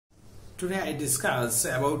Today I discuss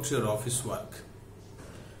about your office work.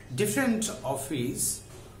 Different office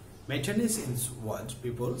maintenance in what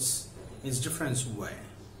people's is different way.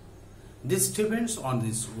 This depends on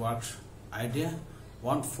this work idea,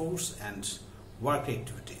 workforce and work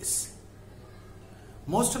activities.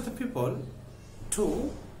 Most of the people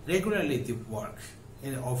do regularly the work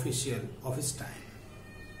in official office time.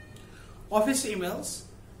 Office emails.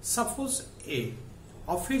 Suppose a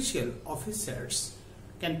official officers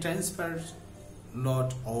can transfer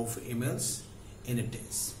lot of emails in a day.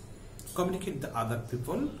 Communicate the other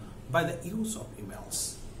people by the use of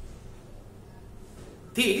emails.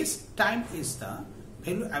 This time is the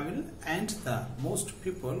valuable and the most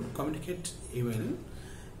people communicate email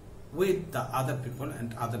with the other people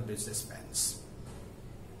and other businessmen.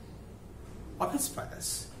 Office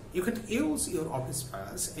files. You can use your office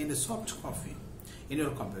files in a soft copy in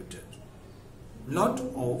your computer. Lot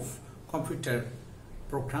of computer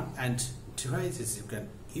program and devices you can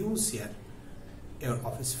use here your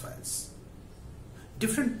office files.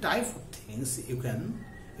 Different type of things you can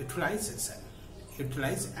utilize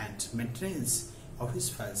and maintain office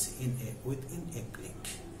files within a click.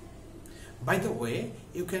 By the way,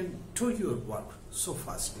 you can do your work so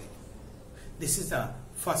fastly. This is the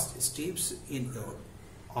first steps in your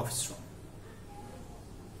office room.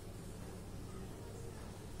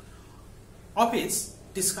 Office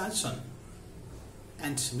discussion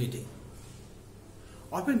and meeting.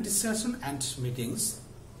 Open discussion and meetings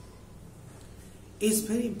is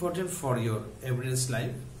very important for your everyday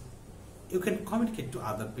life. You can communicate to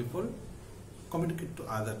other people, communicate to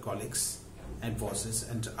other colleagues and bosses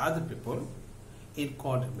and other people in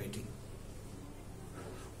called meeting,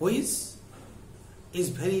 which is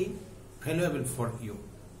very valuable for you.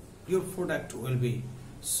 Your product will be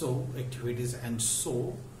so activities and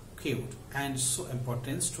so cute and so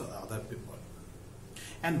important to other people,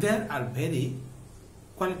 and there are very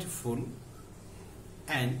qualityful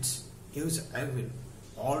and usable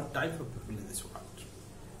all type of people in this world.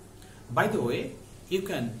 By the way, you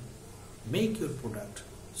can make your product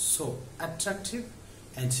so attractive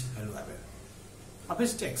and valuable.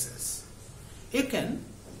 Office taxes. You can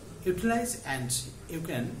utilize and you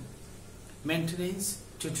can maintain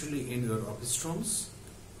totally in your office rooms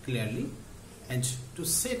clearly and to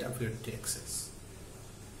set up your taxes.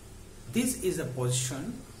 This is a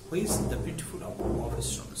position which is the beautiful of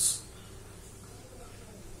office rooms.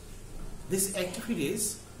 These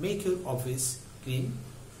activities make your office clean,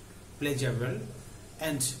 pleasurable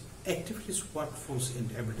and activities workforce in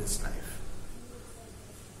everyday life.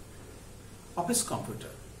 Office computer.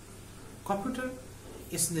 Computer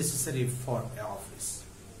is necessary for an office.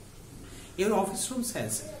 Your office rooms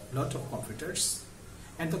has a lot of computers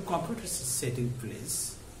and the computer's setting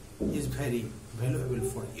place is very valuable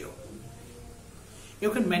for you. You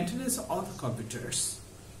can maintain all the computers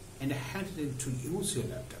and handle it to use your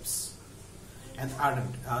laptops and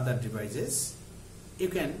other devices. You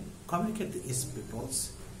can communicate with these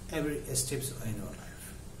people's every steps in your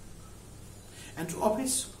life. And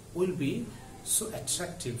office will be so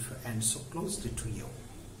attractive and so closely to you.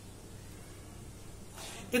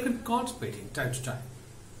 You can call meeting time to time.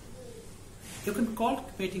 You can call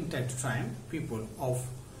meeting time to time people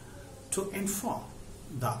to inform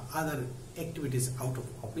the other activities out of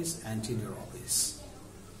office and in your office.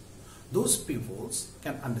 Those people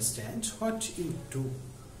can understand what you do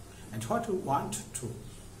and what you want to do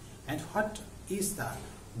and what is the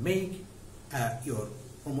make your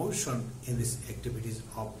promotion in these activities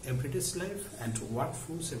of everyday life and to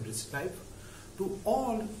workforce everyday life to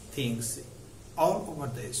all things all over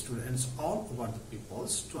the students, all over the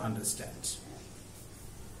peoples to understand.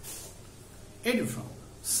 Uniform.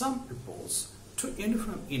 Some peoples to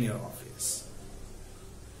uniform in your office.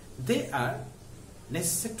 They are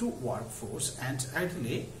necessary to workforce and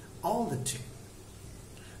ideally all the team.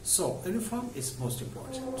 So uniform is most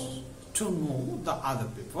important to know the other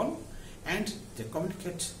people and to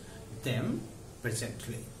communicate them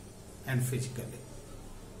presently and physically.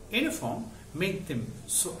 Uniform make them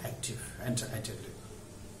so active and attentive.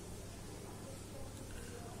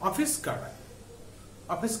 Office garden.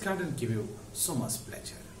 Office garden give you so much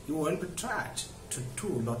pleasure. You will be tried to do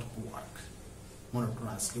a lot of work.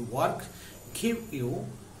 Monotonously work give you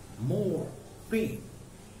more pain.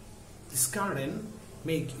 This garden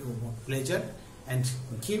make you more pleasure and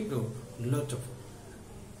give you a lot of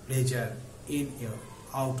pleasure in your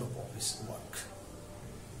out of office work.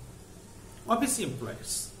 Office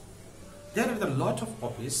employees. There are a lot of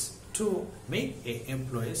office to make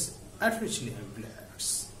employees artificially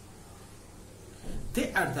employers.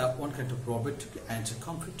 They are the one kind of robotic and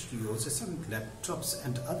computer uses on laptops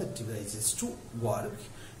and other devices to work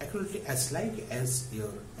accurately as like as your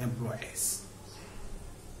employees.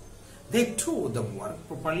 They do the work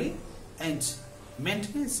properly and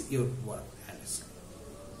maintains your work balance.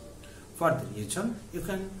 For the reason, you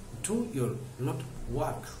can do your lot of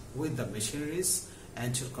work with the machineries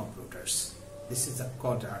and your computers. This is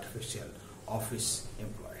called artificial office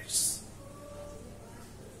employees.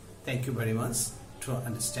 Thank you very much to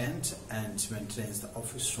understand and maintain the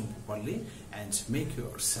office room properly and make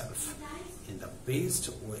yourself in the best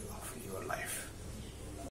way of your life.